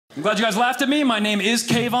I'm glad you guys laughed at me. My name is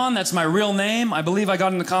Kvon. That's my real name. I believe I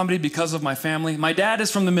got into comedy because of my family. My dad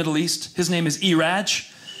is from the Middle East. His name is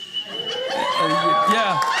Iraj.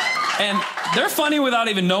 Yeah. And they're funny without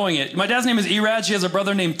even knowing it. My dad's name is Iraj. He has a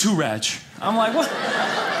brother named Turaj. I'm like, what?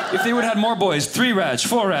 If they would have had more boys, 3 Raj,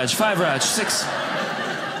 4 Raj, 5 Raj, 6.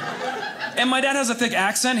 And my dad has a thick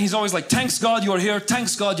accent. He's always like, thanks God you're here.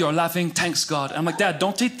 Thanks God you're laughing. Thanks God. I'm like, Dad,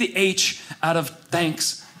 don't take the H out of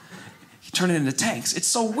thanks. Turn it into tanks. It's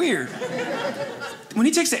so weird. When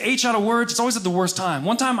he takes the H out of words, it's always at the worst time.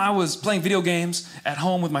 One time I was playing video games at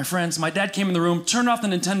home with my friends. My dad came in the room, turned off the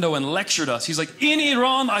Nintendo, and lectured us. He's like, in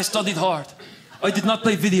Iran, I studied hard. I did not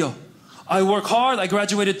play video. I work hard. I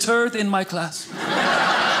graduated 3rd in my class.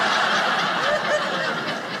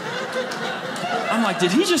 I'm like,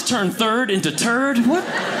 did he just turn 3rd into turd? What?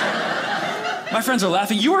 My friends are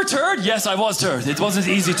laughing. You were turd? Yes, I was turd. It wasn't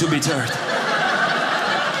easy to be turd.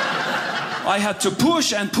 I had to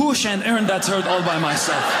push and earn that turd all by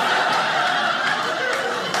myself.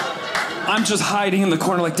 I'm just hiding in the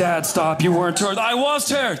corner like, Dad, stop, you weren't turd. I was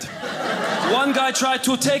turd. One guy tried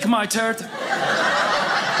to take my turd,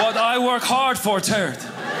 but I work hard for turd.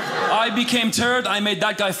 I became turd, I made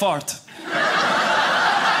that guy fart.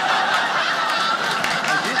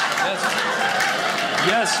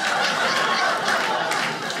 Yes.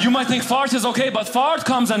 You might think fart is okay, but fart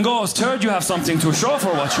comes and goes. Turd, you have something to show for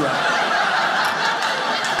what you have.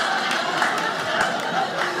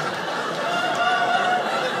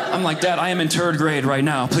 I'm like, Dad, I am in 3rd grade right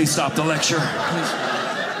now. Please stop the lecture. Please.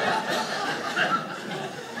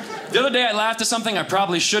 The other day I laughed at something I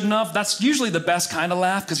probably shouldn't have. That's usually the best kind of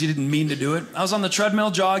laugh because you didn't mean to do it. I was on the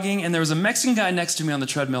treadmill jogging and there was a Mexican guy next to me on the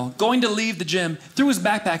treadmill. Going to leave the gym, threw his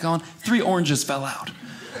backpack on, 3 oranges fell out.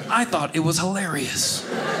 I thought it was hilarious.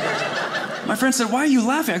 My friend said, why are you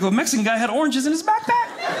laughing? I go, Mexican guy had oranges in his backpack.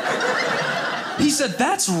 He said,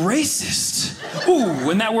 that's racist. Ooh,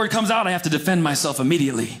 when that word comes out, I have to defend myself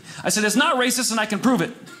immediately. I said, it's not racist and I can prove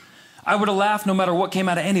it. I would have laughed no matter what came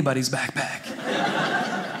out of anybody's backpack.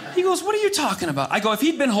 He goes, what are you talking about? I go, if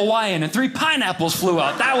he'd been Hawaiian and 3 pineapples flew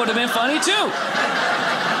out, that would have been funny too.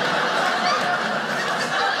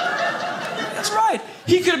 That's right.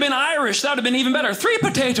 He could have been Irish. That would have been even better. 3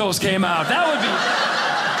 potatoes came out. That would be...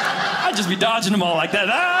 I'd just be dodging them all like that.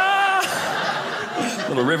 Ah!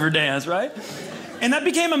 Little river dance, right? And that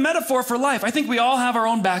became a metaphor for life. I think we all have our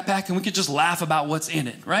own backpack and we could just laugh about what's in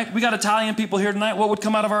it, right? We got Italian people here tonight. What would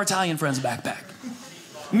come out of our Italian friend's backpack?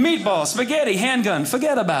 Meatball, spaghetti, handgun,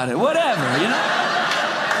 forget about it, whatever, you know?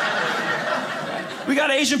 We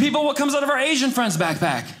got Asian people. What comes out of our Asian friend's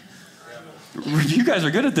backpack? You guys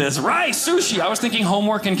are good at this. Rice, sushi. I was thinking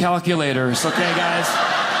homework and calculators. Okay, guys?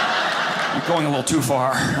 You're going a little too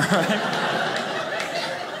far, right?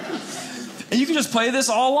 And you can just play this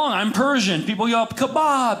all along. I'm Persian. People yell,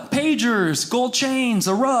 kebab, pagers, gold chains,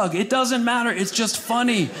 a rug. It doesn't matter. It's just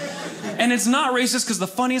funny. And it's not racist because the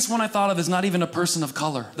funniest one I thought of is not even a person of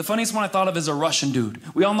color. The funniest one I thought of is a Russian dude.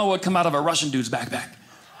 We all know what would come out of a Russian dude's backpack.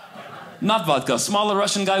 Not vodka. Smaller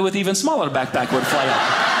Russian guy with even smaller backpack would fly out.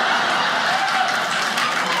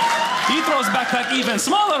 He throws backpack even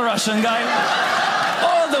smaller Russian guy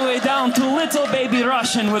all the way down to little baby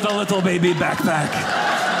Russian with a little baby backpack.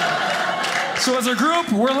 So as a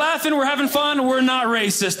group, we're laughing, we're having fun, we're not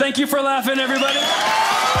racist. Thank you for laughing, everybody.